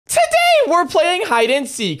we're playing hide and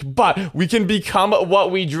seek, but we can become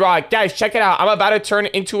what we draw. Guys, check it out. I'm about to turn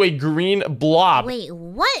into a green blob. Wait,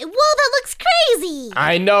 what? Whoa, that looks crazy.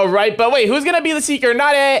 I know, right? But wait, who's gonna be the seeker?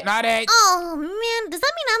 Not it. Not it. Oh, man, does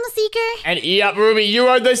that mean I'm the seeker? And yep, Ruby, you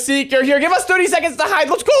are the seeker. Here, give us 30 seconds to hide.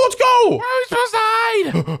 Let's go, let's go. Where are we supposed to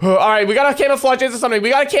hide? All right, we gotta camouflage into something.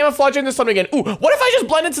 Again. Ooh, what if I just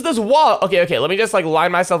blend into this wall? Okay, let me just like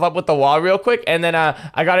line myself up with the wall real quick, and then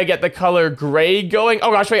I gotta get the color gray going.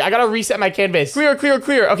 Oh gosh, wait, I gotta reset my canvas.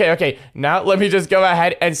 Clear. Okay. Now let me just go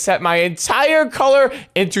ahead and set my entire color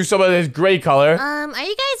into some of this gray color. Are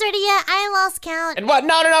you guys ready yet? I lost count. And what?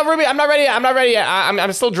 No, Ruby, I'm not ready yet.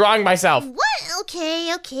 I'm still drawing myself. What? Okay.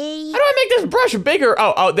 How do I make this brush bigger?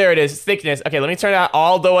 Oh, there it is. Thickness. Okay, let me turn that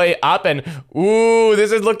all the way up, and ooh,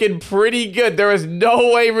 this is looking pretty good. There is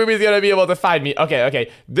no way Ruby's gonna be able to find me.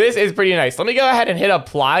 Okay. This is pretty nice. Let me go ahead and hit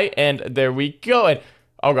apply, and there we go. And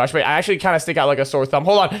oh gosh, wait, I actually kind of stick out like a sore thumb.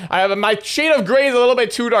 Hold on, I have my shade of gray is a little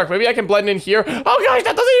bit too dark. Maybe I can blend in here. Oh gosh,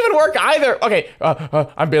 that doesn't even work either. Okay,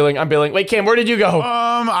 I'm bailing. Wait, Cam, where did you go?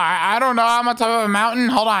 I don't know. I'm on top of a mountain.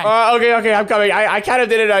 Hold on. Okay, I'm coming. I kind of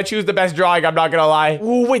didn't choose the best drawing, I'm not gonna lie.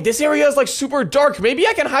 Ooh, wait, this area is like super dark. Maybe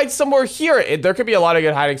I can hide somewhere here. There could be a lot of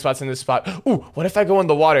good hiding spots in this spot. Ooh, what if I go in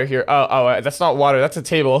the water here? That's not water, that's a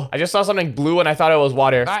table. I just saw something blue and I thought it was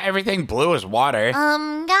water. Not everything blue is water.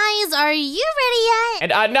 Guys, are you ready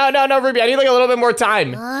yet? And no, Ruby, I need like a little bit more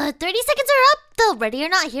time. 30 seconds are up. Though, ready or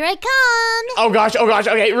not, here I come. Oh gosh,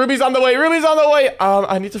 okay, Ruby's on the way.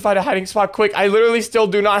 I need to find a hiding spot quick. I literally still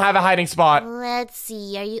do not have a hiding spot. Let's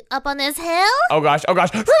see, are you up on this hill? Oh gosh,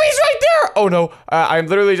 Ruby's right there. Oh no, I'm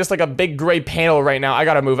literally just like a big gray panel right now. I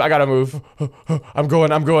gotta move. I'm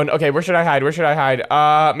going. Okay, where should I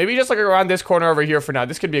hide? Maybe just like around this corner over here for now.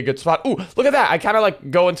 This could be a good spot. Ooh, look at that. I kind of like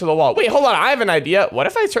go into the wall. Wait, hold on, I have an idea. What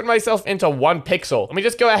if I turn myself into 1 pixel? Let me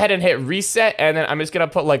just go ahead and hit reset, and then I'm just gonna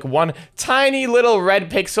put like one tiny little red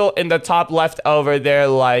pixel in the top left over there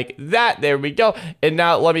like that. There we go. And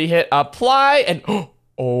now let me hit apply, and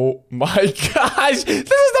oh my gosh, this is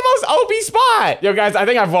the most OP spot. Yo guys, I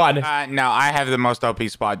think I've won. No, I have the most OP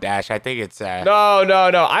spot, Dash. I think it's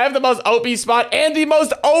No. I have the most OP spot and the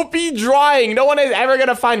most OP drawing. No one is ever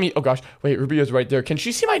gonna find me. Oh gosh, wait, Ruby is right there. Can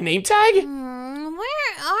she see my name tag?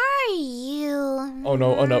 Where are you? Oh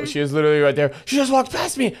no, she is literally right there. She just walked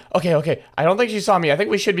past me. Okay, I don't think she saw me. I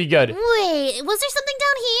think we should be good. Wait, was there something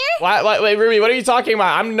down here? Wait, Ruby, what are you talking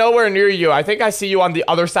about? I'm nowhere near you. I think I see you on the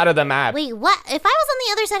other side of the map. Wait, what? If I was on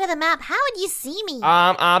the other side of the map, how would you see me?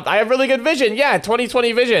 I have really good vision. Yeah,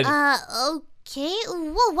 20/20 vision. Okay.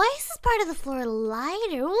 Whoa, why is this part of the floor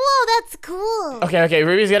lighter? Whoa, that's cool. Okay,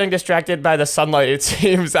 Ruby's getting distracted by the sunlight, it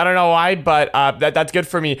seems. I don't know why, but that's good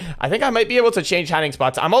for me. I think I might be able to change hiding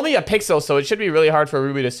spots. I'm only a pixel, so it should be really hard for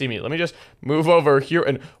Ruby to see me. Let me just move over here,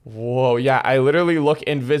 and whoa, yeah, I literally look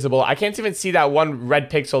invisible. I can't even see that one red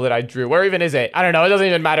pixel that I drew. Where even is it? I don't know. It doesn't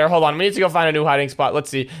even matter. Hold on. We need to go find a new hiding spot. Let's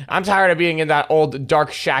see. I'm tired of being in that old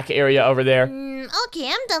dark shack area over there. Okay,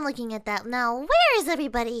 I'm done looking at that. Now, where is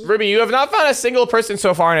everybody? Ruby, you have not found a single person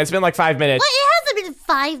so far, and it's been like 5 minutes. What? It hasn't been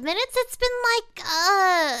 5 minutes. It's been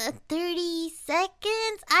like 30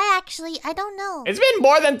 seconds. I don't know. It's been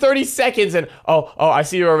more than 30 seconds, and oh, I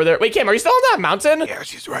see you over there. Wait, Kim, are you still on that mountain? Yeah,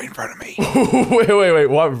 she's right in front of me. Wait,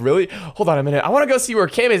 what? Really? Hold on a minute. I want to go see where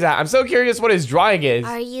Kim is at. I'm so curious what his drawing is.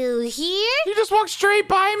 Are you here? You just walked straight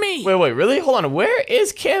by me. Wait, really? Hold on. Where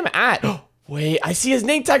is Kim at? Wait, I see his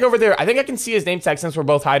name tag over there. I think I can see his name tag since we're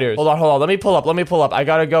both hiders. Hold on. Let me pull up. I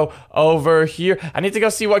gotta go over here. I need to go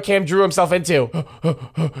see what Cam drew himself into.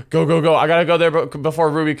 Go. I gotta go there before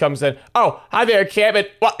Ruby comes in. Oh, hi there, Cam. And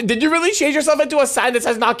what? Did you really change yourself into a sign that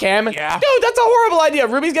says not Cam? Yeah. Dude, that's a horrible idea.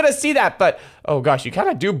 Ruby's gonna see that, but oh gosh, you kind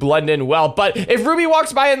of do blend in well. But if Ruby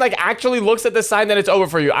walks by and like actually looks at the sign, then it's over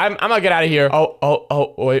for you. I'm gonna get out of here.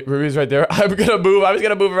 Oh, wait, Ruby's right there. I'm gonna move. I was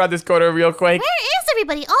gonna move around this corner real quick. Where is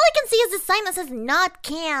everybody? All I can see is a sign that says not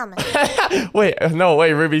Cam. Wait, no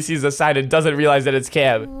way. Ruby sees the sign and doesn't realize that it's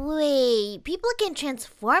Cam. Wait, people can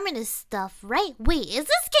transform into stuff, right? Wait, is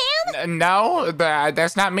this Cam? No,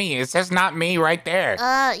 that's not me. It says not me right there.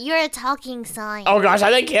 You're a talking sign. Oh gosh, I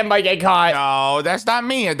think Cam might get caught. No, that's not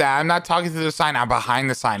me. I'm not talking to the sign. I'm behind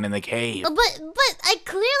the sign in the cave. But I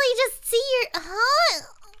clearly just see your... Huh?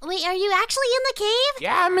 Wait, are you actually in the cave?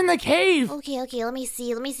 Yeah, I'm in the cave. Okay, let me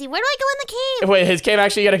see. Where do I go in the cave? Wait, is Cam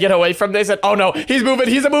actually gonna get away from this? And oh no, he's moving.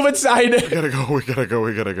 He's a moving sign. We gotta go.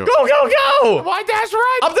 Go. Why, that's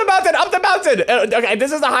right. Up the mountain. Okay,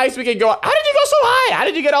 this is the highest we can go. How did you go so high. How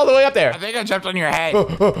did you get all the way up there? I think I jumped on your head.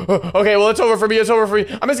 Okay, well, it's over for me. It's over for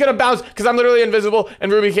me. I'm just gonna bounce because I'm literally invisible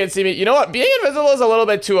and Ruby can't see me. You know what? Being invisible is a little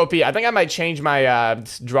bit too OP. I think I might change my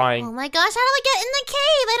drawing. Oh my gosh, how do I get in the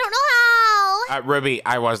cave? I don't know how. Ruby,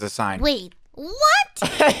 I was the sign. Wait, what?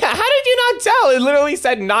 How did you not tell? It literally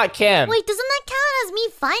said not Cam. Wait, doesn't that count as me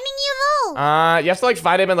finding you though? You have to like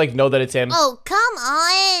find him and like know that it's him. Oh, come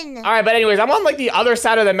on. All right, but anyways, I'm on like the other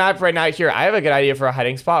side of the map right now. Here, I have a good idea for a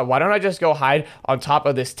hiding spot. Why don't I just go hide on top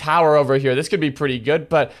of this tower over here? This could be pretty good,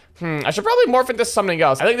 but I should probably morph into something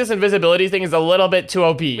else. I think this invisibility thing is a little bit too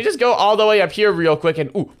OP. Let me just go all the way up here real quick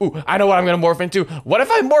and ooh, I know what I'm gonna morph into. What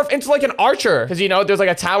if I morph into like an archer? Because you know, there's like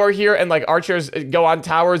a tower here and like archers go on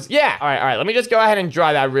towers. Yeah. All right. Let me just go ahead and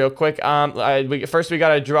draw that real quick. First we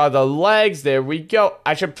gotta draw the legs. There we go.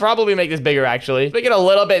 I should probably make this bigger actually. Make it a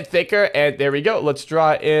little bit thicker and there we go. Let's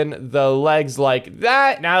draw in the legs like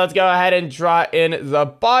that. Now let's go ahead and draw in the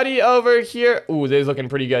body over here. Ooh, this is looking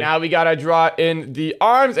pretty good. Now we gotta draw in the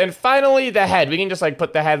arms and finally the head. We can just like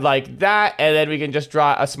put the head like that and then we can just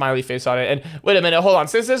draw a smiley face on it. And wait a minute, hold on.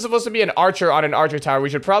 Since this is supposed to be an archer on an archer tower, we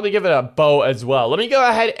should probably give it a bow as well. Let me go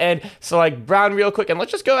ahead and select brown real quick and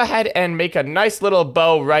let's just go ahead and make a nice little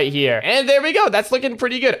bow right here. And there we go. That's looking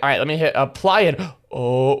pretty good. All right, let me hit apply and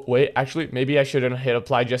oh, wait, actually, maybe I shouldn't hit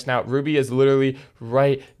apply just now. Ruby is literally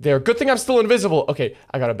right there. Good thing I'm still invisible. Okay,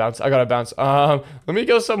 I gotta bounce. Let me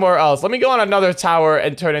go somewhere else. Let me go on another tower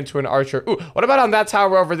and turn into an archer. Ooh, what about on that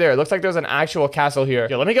tower over there? It looks like there's an actual castle here.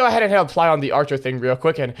 Yo, let me go ahead and hit apply on the archer thing real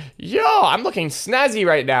quick. And yo, I'm looking snazzy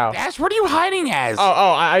right now. Dash, what are you hiding as?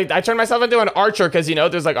 I turned myself into an archer because, you know,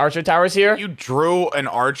 there's like archer towers here. You drew an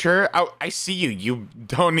archer? Oh, I see you. You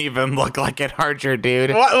don't even look like an archer,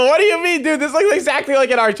 dude. What do you mean, dude? This looks exactly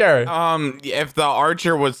like an archer. If the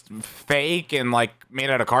archer was fake and like made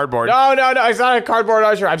out of cardboard. No, it's not a cardboard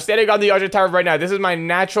archer. I'm standing on the archer tower right now. This is my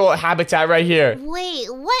natural habitat right here. Wait,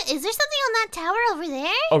 what? Is there something on that tower over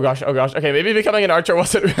there? Oh gosh. Okay, maybe becoming an archer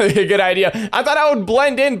wasn't really a good idea. I thought I would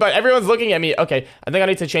blend in, but everyone's looking at me. Okay, I think I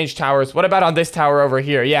need to change towers. What about on this tower over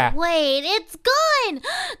here? Yeah. Wait, it's gone.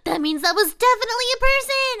 That means that was definitely a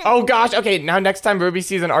person. Oh gosh. Okay, now next time Ruby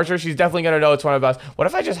sees an archer, she's definitely gonna know it's one of us. What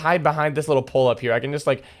if I just hide behind this little pole up here? I can just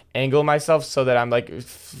like angle myself so that I'm like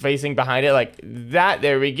facing behind it like that.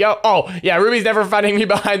 There we go. Oh yeah, Ruby's never finding me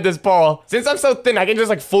behind this pole. Since I'm so thin, I can just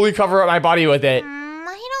like fully cover up my body with it.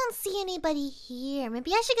 I don't see anybody here.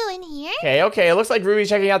 Maybe I should go in here. Okay. It looks like Ruby's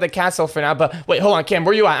checking out the castle for now, but wait, hold on, Cam,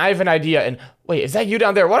 where you at? I have an idea. And wait, is that you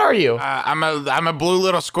down there? What are you? I'm a blue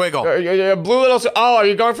little squiggle. You're a blue little. Oh, are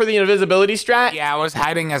you going for the invisibility strat? Yeah, I was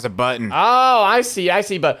hiding as a button. Oh, I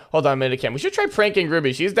see. But hold on a minute, Cam. We should try pranking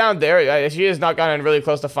Ruby. She's down there. She has not gotten really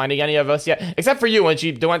close to finding any of us yet, except for you when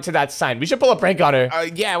she went to that sign. We should pull a prank on her.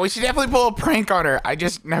 Yeah, we should definitely pull a prank on her. I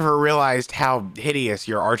just never realized how hideous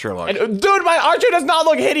your archer looks. And, dude, my archer does not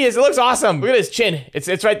look hideous. It looks awesome. Look at his chin.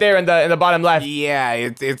 It's right there in the bottom left. Yeah,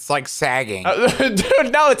 it's like sagging.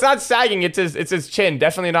 Dude, no, it's not sagging. It's his chin.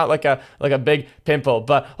 Definitely not like a big pimple.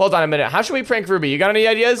 But hold on a minute. How should we prank Ruby? You got any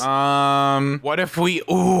ideas? What if we?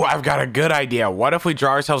 Ooh, I've got a good idea. What if we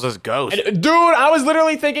draw ourselves as ghosts? Dude, I was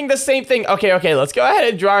literally thinking the same thing. Okay. Let's go ahead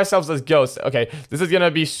and draw ourselves as ghosts. Okay, this is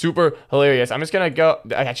gonna be super hilarious. I'm just gonna go.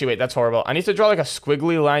 Actually, wait, that's horrible. I need to draw like a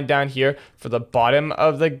squiggly line down here for the bottom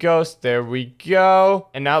of the ghost. There we go.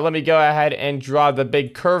 And now let me go ahead and draw the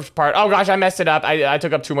big curved part. Oh gosh, I messed it up. I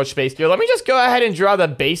took up too much space. Here, let me just go ahead and draw the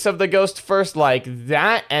base of the ghost first, like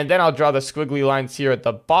that, and then I'll draw the squiggly lines here at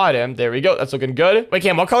the bottom. There we go. That's looking good. Wait,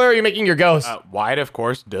 Cam, what color are you making your ghost? White, of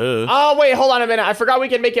course. Duh. Oh, wait, hold on a minute. I forgot we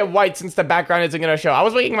can make it white since the background isn't gonna show. I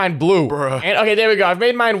was making mine blue. Bruh. And okay, there we go. I've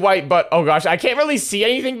made mine white, but oh gosh, I can't really see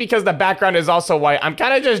anything because the background is also white. I'm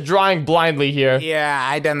kind of just drawing blindly here. Yeah,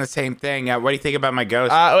 I done the same thing. What do you think about my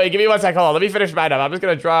ghost? Wait, give me 1 sec. Hold on. Let me finish mine up. I'm just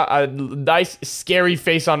gonna draw a nice, scary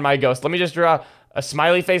face on my ghost. Let me just draw a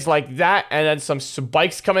smiley face like that, and then some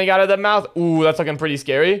spikes coming out of the mouth. Ooh, that's looking pretty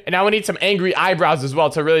scary. And now we need some angry eyebrows as well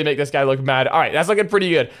to really make this guy look mad. All right, that's looking pretty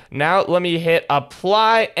good. Now let me hit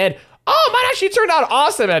apply, and oh, mine actually turned out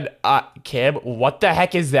awesome. And Kim, what the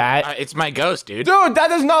heck is that? It's my ghost, dude. Dude, that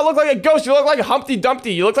does not look like a ghost. You look like Humpty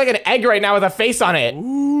Dumpty. You look like an egg right now with a face on it.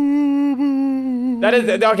 That is,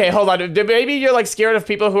 okay, hold on. Maybe you're like scared of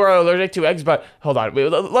people who are allergic to eggs, but hold on.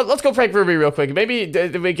 Let's go prank Ruby real quick. Maybe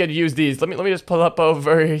we could use these. Let me just pull up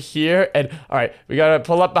over here. And all right, we gotta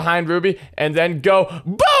pull up behind Ruby and then go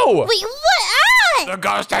boo! Wait, what? The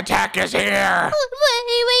ghost attack is here. Wait,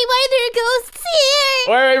 why are there ghosts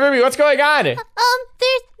here? Wait, Ruby, what's going on?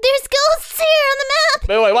 There's ghosts here on the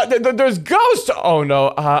map. Wait, what? There's ghosts! Oh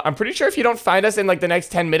no, I'm pretty sure if you don't find us in like the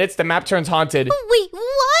next 10 minutes, the map turns haunted. Wait,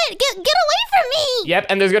 what? Get away from me! Yep,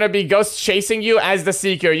 and there's gonna be ghosts chasing you as the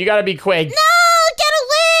seeker. You gotta be quick. No!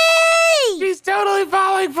 totally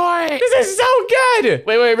falling for it. This is so good.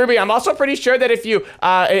 Wait, Ruby. I'm also pretty sure that if you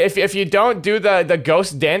if you don't do the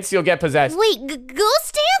ghost dance, you'll get possessed. Wait,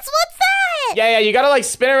 ghost dance? What's that? Yeah, you gotta like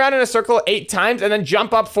spin around in a circle 8 times and then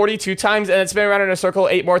jump up 42 times and then spin around in a circle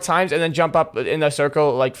 8 more times and then jump up in a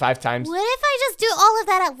circle like 5 times. What if I just do all of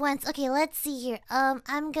that at once? Okay, let's see here.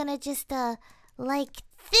 I'm gonna just, like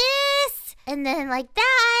this, and then like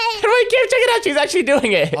that. Wait, Kim, check it out. She's actually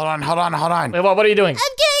doing it. Hold on. Wait, what are you doing?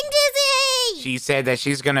 I'm getting dizzy! She said that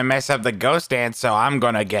she's gonna mess up the ghost dance, so I'm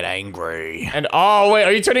gonna get angry. And oh, wait,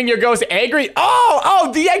 are you turning your ghost angry?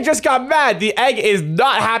 Oh, the egg just got mad. The egg is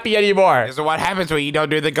not happy anymore. This is what happens when you don't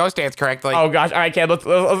do the ghost dance correctly. Oh gosh, all right, Kim, let's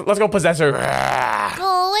go possess her. Go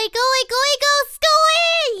away, ghosts, go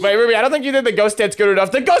away! Wait, Ruby, I don't think you did the ghost dance good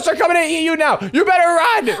enough. The ghosts are coming to eat you now. You better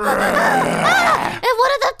run. And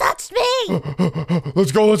one of them touched me!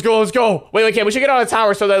 Let's go. Wait, Kim, we should get on a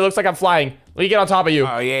tower so that it looks like I'm flying. Let me get on top of you.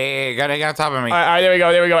 Oh, yeah, gotta get on top of me. All right, there we go.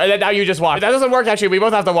 And then now you just walk. That doesn't work, actually. We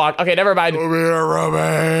both have to walk. Okay, never mind. Over here,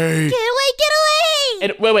 Ruby. Get away!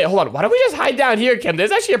 And wait, hold on. Why don't we just hide down here, Kim?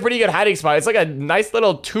 There's actually a pretty good hiding spot. It's like a nice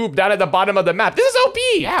little tube down at the bottom of the map. This is OP.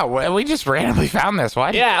 Yeah, we just randomly found this.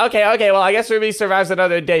 What? Yeah, okay. Well, I guess Ruby survives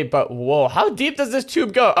another day, but whoa, how deep does this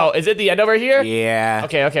tube go? Oh, is it the end over here? Yeah.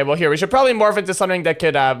 Okay, well, here, we should probably morph into something that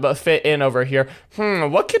could fit in over here.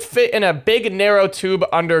 What could fit in a big, narrow tube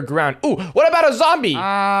underground? Ooh, what about a zombie?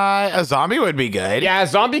 A zombie would be good. Yeah, a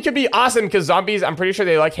zombie could be awesome, because zombies, I'm pretty sure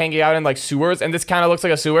they like hanging out in, like, sewers, and this kind of looks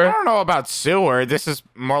like a sewer. I don't know about sewer. This is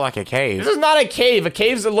more like a cave. This is not a cave.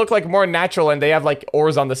 Caves look like more natural, and they have, like,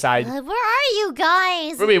 oars on the side. Where are you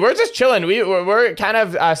guys? Ruby, we're just chilling. We're kind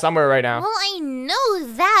of somewhere right now. Well, I know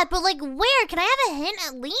that, but like where? Can I have a hint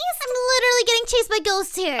at least? I'm literally getting chased by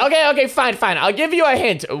ghosts here. Okay, fine. I'll give you a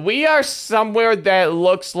hint. We are somewhere that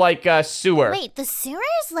looks like a sewer. Wait, the sewer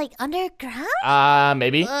is like underground?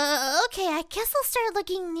 Maybe. Okay, I guess I'll start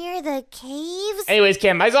looking near the caves. Anyways,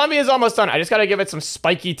 Kim, my zombie is almost done. I just gotta give it some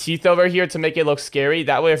spiky teeth over here to make it look scary.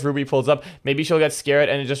 That way, if Ruby pulls up, maybe she'll get scared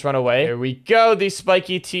and just run away. There we go. These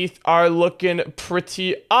spiky teeth are looking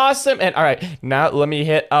pretty awesome. And all right, now let me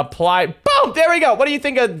hit apply. Boom! There we go. What do you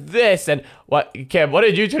think of this? And what, Kim, what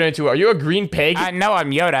did you turn into? Are you a green pig? No,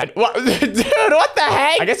 I'm Yoda. What? Dude, what the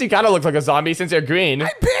heck? I guess you kind of look like a zombie since you're green. I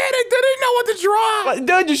panicked. I didn't know what to draw. What?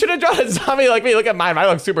 Dude, you should have drawn a zombie like me. Look at mine. Mine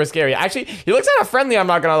looks super scary. Actually, he looks kind of friendly, I'm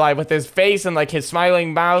not gonna lie, with his face and like his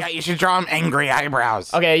smiling mouth. Yeah, you should draw him angry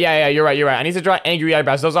eyebrows. Okay, yeah, you're right. I need to draw angry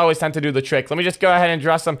eyebrows. Those always tend to do the trick. Let me just go ahead and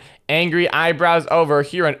draw some angry eyebrows over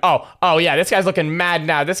here. And oh yeah, this guy's looking mad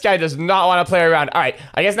now. This guy does not want to play around. All right,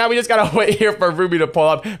 I guess now we just gotta wait here for Ruby to pull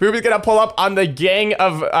up. Ruby's gonna pull up on the gang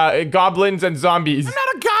of goblins and zombies. I'm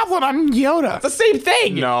not a goblin. I'm Yoda. It's the same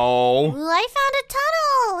thing. No. Ooh, I found a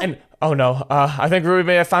tunnel. And oh no, I think Ruby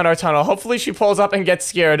may have found our tunnel. Hopefully she pulls up and gets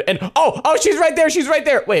scared. And oh, she's right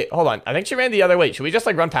there. Wait, hold on. I think she ran the other way. Should we just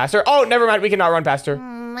like run past her? Oh, never mind. We cannot run past her.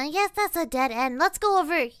 I guess that's a dead end. Let's go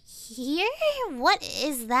over here. What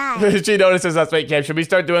is that? She notices us. Wait, Cam, should we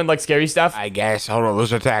start doing like scary stuff? I guess. Hold on.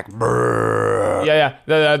 Let's attack. Brrr. Yeah.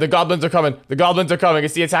 The goblins are coming.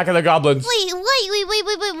 It's the attack of the goblins. Wait, what?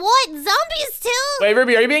 Zombies too? Wait,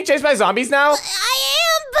 Ruby, are you being chased by zombies now? I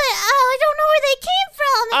am, but I don't know where they came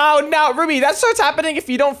from. Oh, no, Ruby, that starts happening if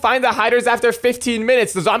you don't find the hiders after 15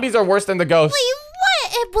 minutes. The zombies are worse than the ghosts. Wait,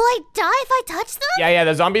 what? Will I die if I touch them? Yeah,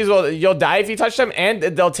 the zombies you'll die if you touch them, and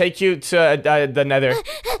they'll take you to the nether.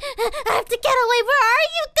 I have to get away. Where are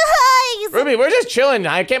you guys? Ruby, we're just chilling.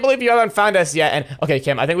 I can't believe you haven't found us yet. And okay,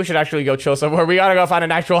 Kim, I think we should actually go chill somewhere. We gotta go find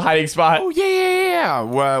an actual hiding spot. Oh, yeah.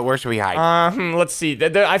 Where should we hide? Let's see.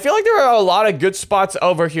 I feel like there are a lot of good spots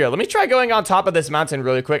over here. Let me try going on top of this mountain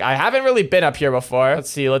really quick. I haven't really been up here before. Let's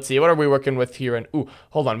see. What are we working with here? And ooh,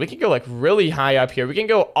 hold on. We can go like really high up here. We can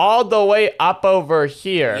go all the way up over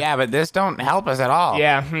here. Yeah, but this don't help us at all.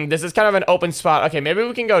 Yeah, this is kind of an open spot. Okay, maybe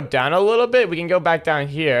we can go down a little bit. We can go back down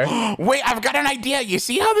here. Wait, I've got an idea. You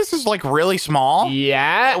see how this is like really small?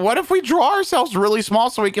 Yeah. What if we draw ourselves really small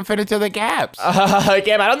so we can fit into the gaps?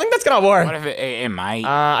 Cam, I don't think that's gonna work. What if it might?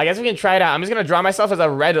 I guess we can try it out. I'm just gonna draw myself as a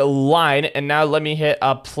red line, and now let me hit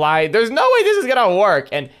apply. There's no way this is gonna work.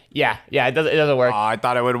 And yeah, it doesn't work. Oh, I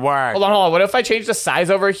thought it would work. Hold on. What if I change the size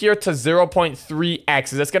over here to 0.3x?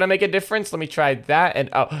 Is this gonna make a difference? Let me try that. And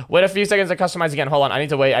wait a few seconds to customize again. Hold on, I need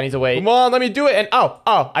to wait. Come on, let me do it. And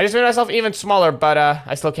I just made myself even smaller, but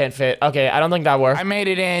I still can't fit. Okay, I don't think that worked. I made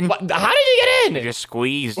it in. What? How did you get in? I just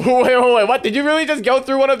squeezed. Wait, what? Did you really just go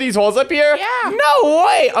through one of these holes up here? Yeah. No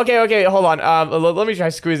way. Okay, hold on. Let me try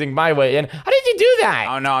squeezing my way in. How did you do that?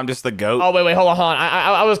 Oh no, I'm just the goat. Oh, wait, hold on.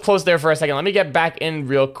 I was close there for a second. Let me get back in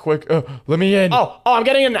real quick. quick. Let me in. Oh, I'm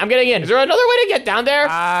getting in. I'm getting in. Is there another way to get down there?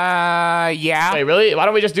 Yeah. Wait, really? Why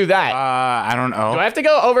don't we just do that? I don't know. Do I have to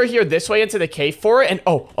go over here this way into the cave for it? And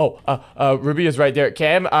Ruby is right there.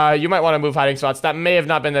 Cam, you might want to move hiding spots. That may have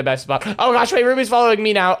not been the best spot. Oh gosh, wait, Ruby's following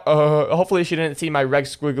me now. Hopefully she didn't see my red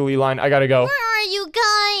squiggly line. I gotta go. Where are you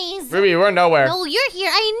guys? Ruby, we're nowhere. No, you're here.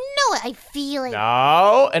 I know it. I feel it.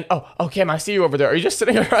 No, and Cam, I see you over there. Are you just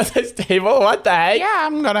sitting around this table? What the heck? Yeah, I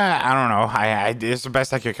don't know. It's the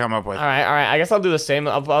best I could come up with. All right. I guess I'll do the same.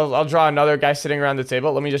 I'll draw another guy sitting around the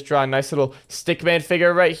table. Let me just draw a nice little stickman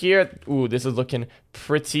figure right here. Ooh, this is looking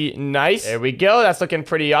pretty nice. There we go. That's looking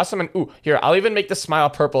pretty awesome. And ooh, here, I'll even make the smile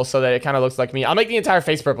purple so that it kind of looks like me. I'll make the entire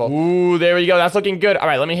face purple. Ooh, there we go. That's looking good. All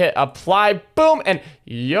right, let me hit apply. Boom. And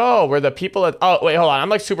yo, we're the people at... Oh, wait, hold on. I'm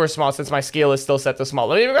like super small since my scale is still set to small.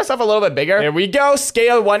 Let me make myself a little bit bigger. There we go.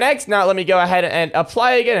 Scale 1x. Now let me go ahead and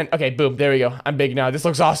apply again. And okay, boom. There we go. I'm big now. This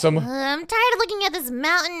looks awesome. I'm tired of looking at this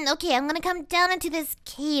mountain. Okay, I'm gonna come down into this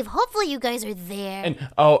cave. Hopefully you guys are there. And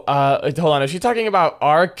hold on. Is she talking about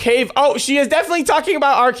our cave? Oh, she is definitely talking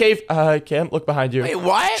about our cave. Cam, look behind you. Wait,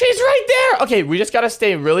 what? She's right there. Okay, we just gotta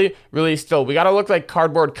stay really, really still. We gotta look like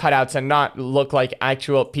cardboard cutouts and not look like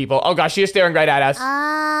actual people. Oh gosh, she is staring right at us.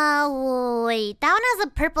 Wait. That one has a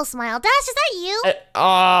purple smile. Dash, is that you?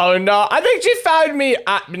 Oh no, I think she found me.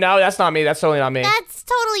 No, that's not me. That's totally not me. That's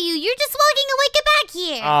totally you. You're just walking away. Get back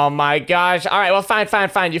here. Oh my gosh. All right, well,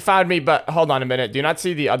 fine. You found me, but hold on a minute. Do you not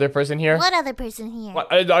see the other person here? What other person here?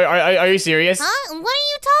 What? Are you serious? Huh? What are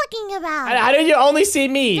you talking about? How did you only see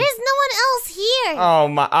me? There's no one else here. Oh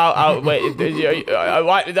my. Wait.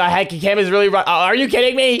 What the heck? Cam is really right. Are you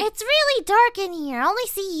kidding me? It's really dark in here. I only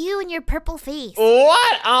see you and your purple face.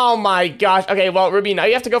 What? Oh my gosh. Okay, well, Ruby, now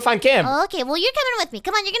you have to go find Cam. Okay, well, you're coming with me.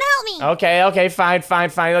 Come on, you're gonna help me. Okay,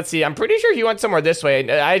 fine. Let's see. I'm pretty sure he went somewhere this way.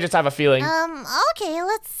 I just have a feeling. Okay,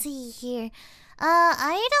 let's see here.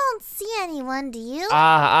 I don't see anyone, do you?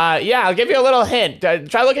 Yeah, I'll give you a little hint.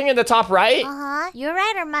 Try looking in the top right. Your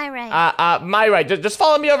right or my right? My right. Just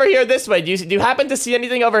follow me over here this way. Do you happen to see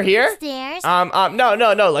anything over here? Stairs?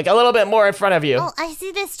 No, like a little bit more in front of you. Oh, I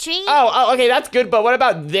see this tree. Oh, okay, that's good, but what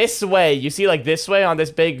about this way? You see like this way on this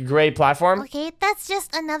big gray platform? Okay, that's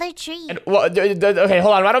just another tree. And, well, okay,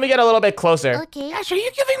 hold on. Why don't we get a little bit closer? Okay. Gosh, are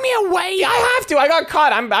you giving me away? Yeah, I have to. I got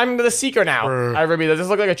caught. I'm the seeker now. All right, Ruby, does this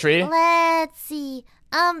look like a tree? Let's see.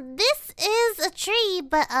 This is a tree,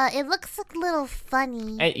 but it looks a little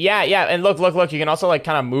funny. And yeah, and look. You can also like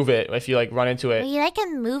kind of move it if you like run into it. Wait, I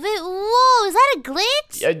can move it? Whoa, is that a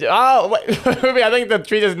glitch? Wait, Ruby, I think the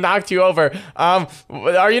tree just knocked you over.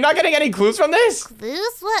 Are you not getting any clues from this?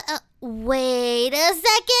 Clues? What? Wait a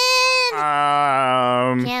second.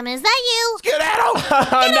 Cam, is that you? Skedaddle!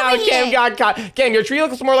 Oh no, Cam got caught. Cam, your tree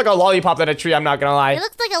looks more like a lollipop than a tree, I'm not gonna lie. It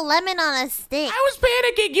looks like a lemon on a stick. I was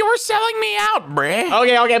panicking. You were selling me out, bruh.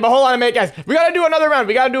 Okay, but hold on a minute, guys. We gotta do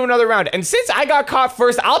another round. And since I got caught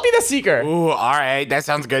first, I'll be the seeker. Ooh, all right. That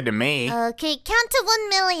sounds good to me. Okay, count to 1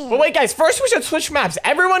 million. But wait, guys, first we should switch maps.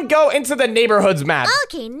 Everyone go into the neighborhoods map.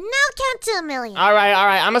 Okay, now count to 1 million. All right.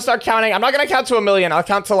 I'm gonna start counting. I'm not gonna count to 1 million. I'll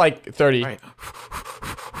count to like 30. All right.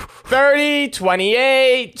 30,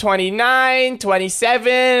 28, 29,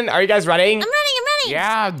 27. Are you guys ready? I'm running.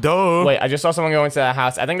 Yeah, duh. Wait, I just saw someone go into the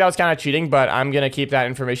house. I think that was kind of cheating, but I'm going to keep that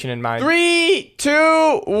information in mind. 3,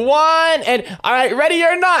 2, 1, and all right, ready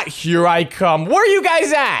or not, here I come. Where are you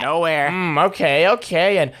guys at? Nowhere.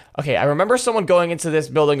 Okay. And okay, I remember someone going into this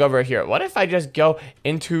building over here. What if I just go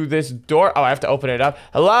into this door? Oh, I have to open it up.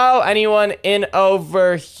 Hello? Anyone in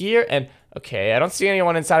over here? And okay, I don't see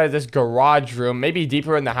anyone inside of this garage room. Maybe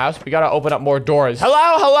deeper in the house. We gotta open up more doors.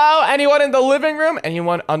 Hello? Anyone in the living room?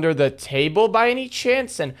 Anyone under the table by any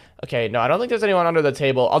chance? And okay, no, I don't think there's anyone under the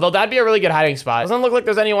table. Although that'd be a really good hiding spot. Doesn't look like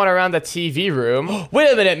there's anyone around the TV room. Wait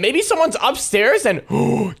a minute, maybe someone's upstairs and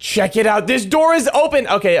check it out. This door is open.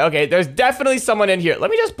 Okay, there's definitely someone in here. Let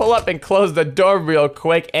me just pull up and close the door real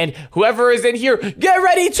quick. And whoever is in here, get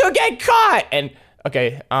ready to get caught. And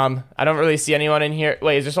okay, I don't really see anyone in here.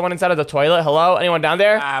 Wait, is there someone inside of the toilet? Hello? Anyone down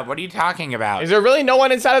there? What are you talking about? Is there really no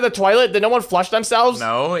one inside of the toilet? Did no one flush themselves?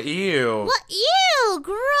 No, ew. What? Ew,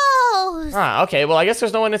 gross. Okay, well, I guess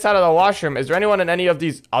there's no one inside of the washroom. Is there anyone in any of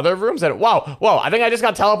these other rooms? And whoa, I think I just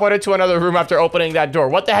got teleported to another room after opening that door.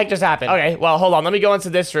 What the heck just happened? Okay, well, hold on. Let me go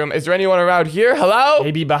into this room. Is there anyone around here? Hello?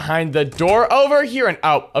 Maybe behind the door over here? And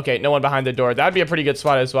oh, okay, no one behind the door. That'd be a pretty good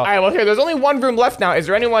spot as well. All right, well, here, there's only one room left now. Is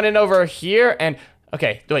there anyone in over here? And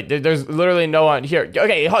okay, wait, there's literally no one here.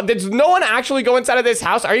 Okay, did no one actually go inside of this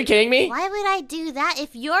house? Are you kidding me? Why would I do that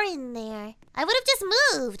if you're in there? I would have just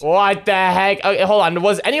moved. What the heck? Okay, hold on.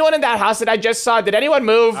 Was anyone in that house that I just saw? Did anyone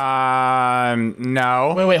move?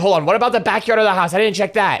 No. Wait, hold on. What about the backyard of the house? I didn't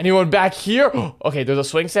check that. Anyone back here? Okay, there's a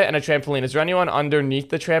swing set and a trampoline. Is there anyone underneath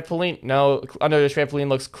the trampoline? No, under the trampoline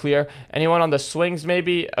looks clear. Anyone on the swings,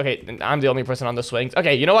 maybe? Okay, I'm the only person on the swings.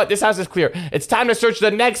 Okay, you know what? This house is clear. It's time to search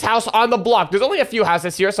the next house on the block. There's only a few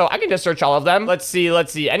houses here, so I can just search all of them. Let's see.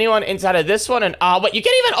 Anyone inside of this one? And, wait, you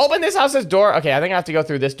can't even open this house's door? Okay, I think I have to go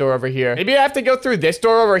through this door over here. Maybe I have to go through this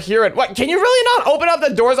door over here. And what? Can you really not open up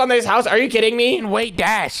the doors on this house? Are you kidding me? Wait,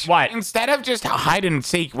 Dash. What? Instead of just hide and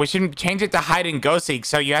seek, we should change it to hide and go seek,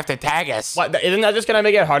 so you have to tag us. What? Isn't that just gonna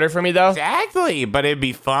make it harder for me, though? Exactly, but it'd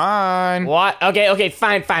be fun. What? Okay,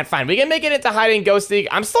 fine. We can make it into hide and go seek.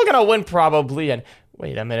 I'm still gonna win probably, and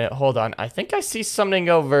wait a minute, hold on. I think I see something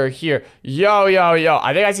over here. Yo.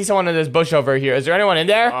 I think I see someone in this bush over here. Is there anyone in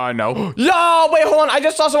there? No. Yo, wait, hold on. I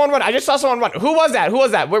just saw someone run. Who was that?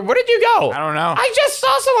 Where did you go? I don't know. I just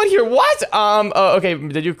saw someone here. What? Okay,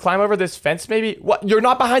 did you climb over this fence maybe? What? You're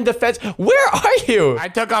not behind the fence? Where are you? I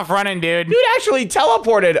took off running, dude. Dude actually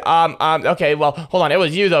teleported. Okay, well, hold on. It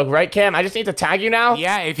was you though, right, Cam? I just need to tag you now?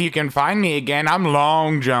 Yeah, if you can find me again. I'm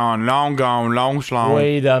long John, long gone, long slong.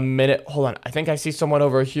 Wait a minute. Hold on. I think I see someone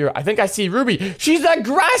over here. I think I see Ruby. She's that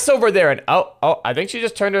grass over there. And I think she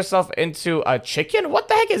just turned herself into a chicken. What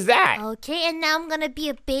the heck is that? Okay, and now I'm gonna be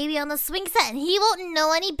a baby on the swing set, and he won't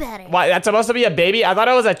know any better. What? That's supposed to be a baby? I thought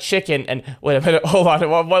it was a chicken. And wait a minute. Hold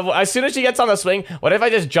on. As soon as she gets on the swing, what if I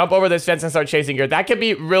just jump over this fence and start chasing her? That could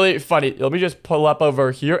be really funny. Let me just pull up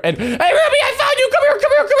over here and hey, Ruby, I found you. Come here.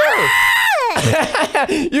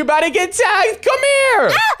 You about to get tagged. Come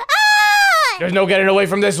here. There's no getting away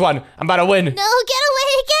from this one. I'm about to win. No, get away.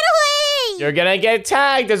 You're gonna get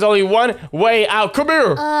tagged. There's only one way out. Come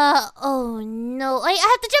here. Oh no. I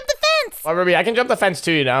have to jump the fence. Well, Ruby, I can jump the fence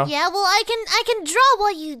too, you know? Yeah, well, I can draw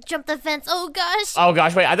while you jump the fence. Oh gosh,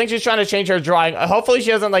 wait. I think she's trying to change her drawing. Hopefully she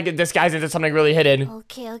doesn't, like, disguise into something really hidden.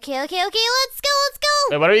 Okay. Let's go.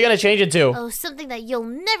 Wait, what are you gonna change it to? Oh, something that you'll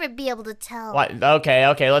never be able to tell. What?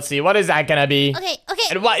 Okay. Let's see. What is that gonna be? Okay.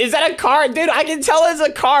 And what? Is that a car? Dude, I can tell it's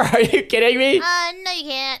a car. Are you kidding me? No, you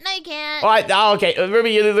can't. What? Oh, okay.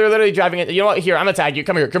 Ruby, you're literally driving it. You know what? Here, I'm gonna tag you.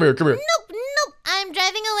 Come here. Nope. I'm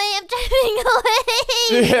driving away.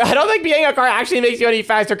 I don't think being a car actually makes you any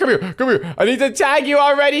faster. Come here. I need to tag you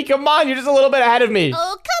already. Come on. You're just a little bit ahead of me.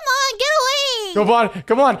 Oh, come on. Get away.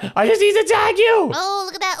 Come on. I just need to tag you. Oh,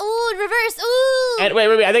 look at that. Ooh, reverse. Ooh. And wait,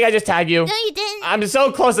 Ruby, I think I just tagged you. No, you didn't. I'm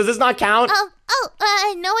so close. Does this not count?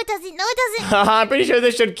 No, it doesn't. I'm pretty sure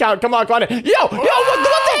this should count. Come on. Yo, what the heck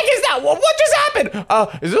is that? What just happened?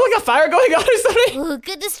 Is there like a fire going on or something? Ooh,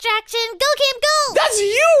 good distraction. Go, Cam, go. That's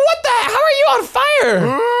you. What the? How are you on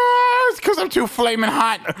fire? It's because I'm too flaming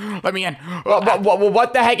hot. Let me in.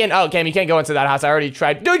 What the heck? Oh, Cam, you can't go into that house. I already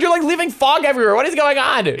tried. Dude, you're like leaving fog everywhere. What is going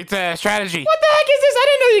on? It's a strategy. What the heck is this? I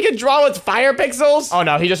didn't know you could draw with fire pixels. Oh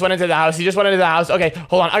no, he just went into the house. Okay,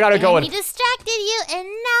 hold on. I gotta go in. He distracted you, and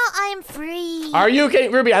now I'm free. Are you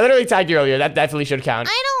kidding? Ruby, I literally tagged you earlier. That definitely should count.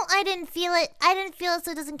 I didn't feel it.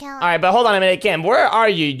 So it doesn't count. All right, but hold on a minute, Cam. Where are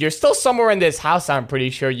you? You're still somewhere in this house, I'm pretty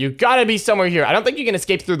sure. You gotta be somewhere here. I don't think you can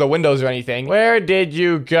escape through the windows or anything. Where did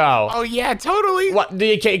you go? Oh, yeah, totally. What?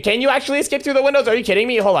 Can you actually escape through the windows? Are you kidding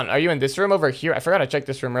me? Hold on. Are you in this room over here? I forgot to check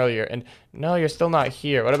this room earlier. And no, you're still not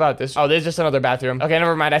here. What about this? Oh, there's just another bathroom. Okay,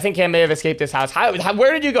 never mind. I think Cam may have escaped this house.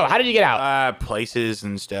 Where did you go? How did you get out? Places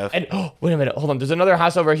and stuff. And wait a minute. Hold on. There's another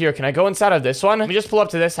house over here. Can I go inside of this one? Let me just pull up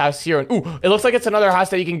to this house here. And ooh, it looks like it's another house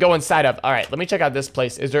that you can go inside of. All right, let me check out this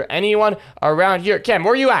place. Is there anyone around here? Cam,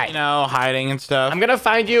 where are you at? You know, hiding and stuff. I'm gonna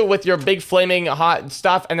find you with your big flaming hot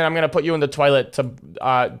stuff, and then I'm gonna put you in the toilet to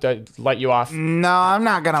light you off. No, I'm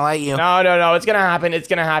not gonna let you. No. It's gonna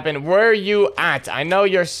happen. Where are you at? I know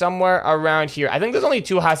you're somewhere around here. I think there's only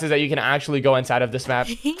 2 houses that you can actually go inside of this map.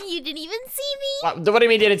 You didn't even see me? What do you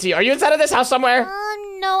mean you didn't see? Are you inside of this house somewhere?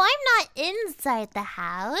 No, I'm not inside the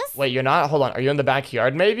house. Wait, you're not? Hold on. Are you in the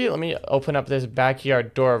backyard maybe? Let me open up this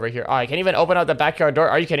backyard door over here. Oh, I can't even open up the backyard door.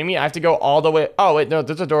 Are you kidding me? I have to go all the way. Oh, wait, no,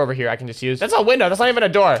 there's a door over here I can just use. That's a window. That's not even a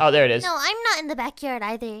door. Oh, there it is. No, I'm not in the backyard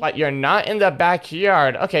either. What? You're not in the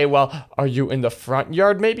backyard. Okay, well, are you in the front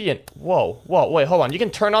yard maybe? And whoa, wait, hold on. You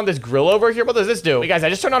can turn on this grill over here? What does this do? Wait, guys, I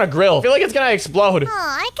just turned on a grill. I feel like it's gonna explode. Oh,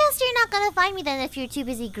 I guess you're not gonna find me then if you're too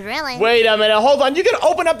busy grilling. Wait a minute. Hold on. You can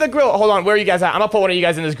open up the grill. Hold on. Where are you guys at? I'm gonna put one of you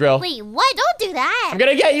guys in this grill. Wait, what? Don't do that. I'm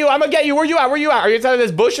gonna get you. Where you at? Are you inside of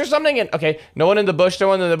this bush or something? And okay, no one in the bush.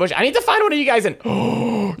 I need to find one of you guys in.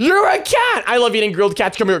 You're a cat. I love eating grilled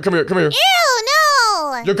cats. Come here. Ew,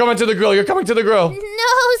 no. You're coming to the grill. No,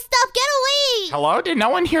 stop. Get away. Hello? Did no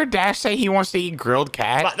one hear Dash say he wants to eat grilled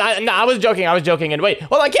cat? No, I was joking. And wait,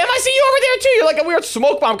 hold on, Cam, I see you over there too. You're like a weird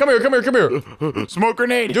smoke bomb. Come here. Smoke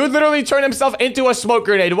grenade. Dude literally turned himself into a smoke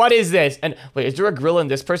grenade. What is this? And wait, is there a grill in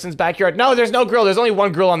this person's backyard? No, there's no grill. There's only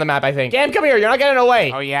one grill on the map, I think. Cam, come here. You're not getting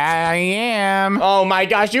away. Oh, yeah, I am. Oh my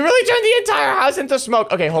gosh, you really turned the entire house into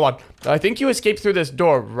smoke. Okay, hold on. I think you escaped through this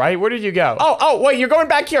door, right? Where did you go? Oh, wait, you're going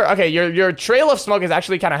back here. Okay, your trail of smoke is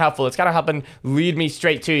actually kind of helpful. It's kind of helping lead me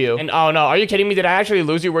straight to you. And oh no, are you kidding me? Did I actually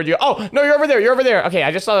lose you? Where'd you? Oh, no, you're over there. You're over there. Okay,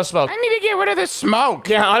 I just saw the smoke. I need to get rid of the smoke.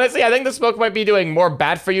 Yeah, honestly, I think the smoke might be doing more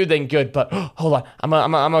bad for you than good. But hold on, I'm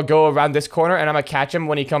gonna go around this corner and I'm gonna catch him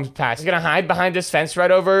when he comes past. He's gonna hide behind this fence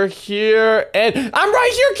right over here. And I'm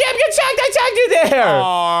right here, Cam. Get tagged. I tagged you there.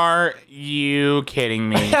 Are you kidding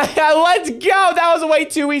me? Let's go. That was way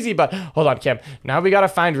too easy. But hold on, Cam. Now we gotta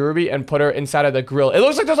find Ruby and put her inside of the grill. It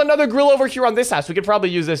looks like there's another grill over here on this house. We could probably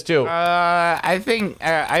use this too. I think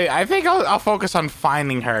I'll focus on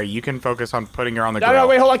finding her. You can focus on putting her on the grill. No,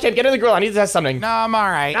 wait, hold on, Cam. Get in the grill. I need to test something. No, I'm all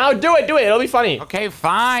right. No, do it. It'll be funny. Okay,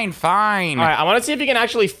 fine. All right, I want to see if you can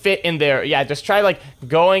actually fit in there. Yeah, just try like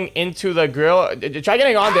going into the grill. Try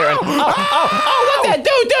getting on there. And, oh, what's that?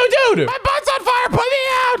 Dude. My butt's on fire. Put me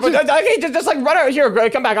out. Okay, just like run out here.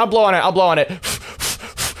 Come back. I'll blow on it.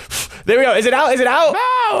 There we go. Is it out?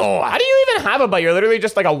 No. How do you even have a butt? You're literally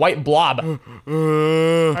just like a white blob.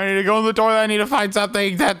 I need to go in the toilet. I need to find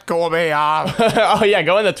something that cool me off. Oh, yeah,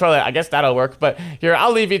 go in the toilet. I guess that'll work. But here,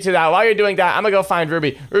 I'll leave you to that. While you're doing that, I'm gonna go find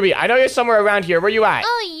Ruby. Ruby, I know you're somewhere around here. Where you at?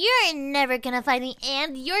 Oh, you're never gonna find me,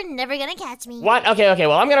 and you're never gonna catch me. What? Okay.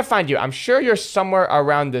 Well, I'm gonna find you. I'm sure you're somewhere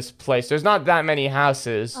around this place. There's not that many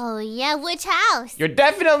houses. Oh, yeah, which house? You're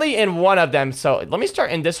definitely in one of them. So let me start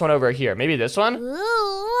in this one over here. Maybe this one?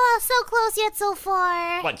 Ooh, so close yet so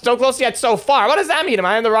far. What? So close yet so far? What does that mean? Am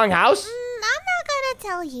I in the wrong house? I'm not gonna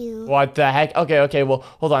tell you. What the heck? Okay. Well,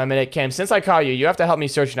 hold on a minute, Cam. Since I caught you, you have to help me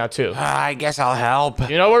search now, too. I guess I'll help.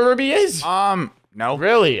 You know where Ruby is? No.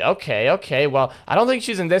 Really? Okay. Well, I don't think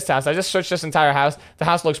she's in this house. I just searched this entire house. The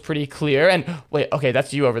house looks pretty clear. And wait, okay,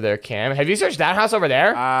 that's you over there, Cam. Have you searched that house over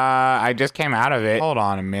there? I just came out of it. Hold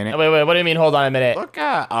on a minute. Wait, what do you mean, hold on a minute? Look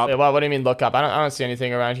up. Wait, what do you mean, look up? I don't see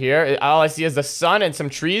anything around here. All I see is the sun and some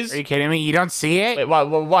trees. Are you kidding me? You don't see it? Wait, what?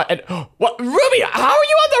 What? Ruby, how are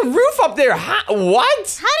you on the roof up there? What?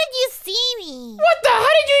 How did you see me? How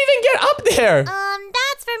did you even get up there?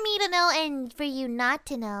 That's for me to know and for you not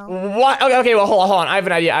to know. What? Okay, well, hold on. I have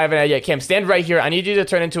an idea. Cam, stand right here. I need you to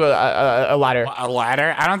turn into a ladder. A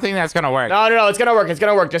ladder? I don't think that's gonna work. No, it's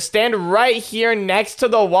gonna work. Just stand right here next to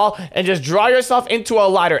the wall and just draw yourself into a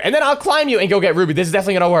ladder. And then I'll climb you and go get Ruby. This is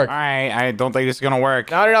definitely gonna work. All right, I don't think this is gonna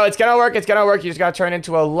work. No, it's gonna work. You just gotta turn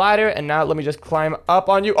into a ladder. And now let me just climb up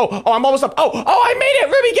on you. Oh, I'm almost up. Oh, I made it.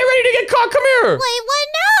 Ruby, get ready to get caught. Come here. Wait, what?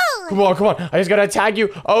 No. Come on. I just gotta tag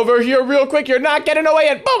you over here real quick. You're not getting away.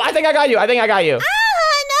 And boom, I think I got you. No.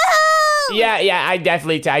 Yeah, I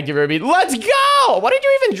definitely tagged you, Ruby. Let's go! What did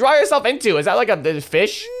you even draw yourself into? Is that like a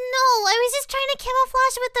fish? No, I was just trying to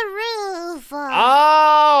camouflage with the roof.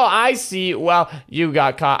 Oh, I see. Well, you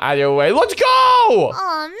got caught either way. Let's go!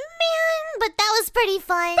 Oh, man, but that was pretty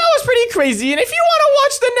fun. That was pretty crazy. And if you want to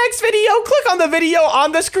watch the next video, click on the video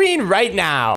on the screen right now.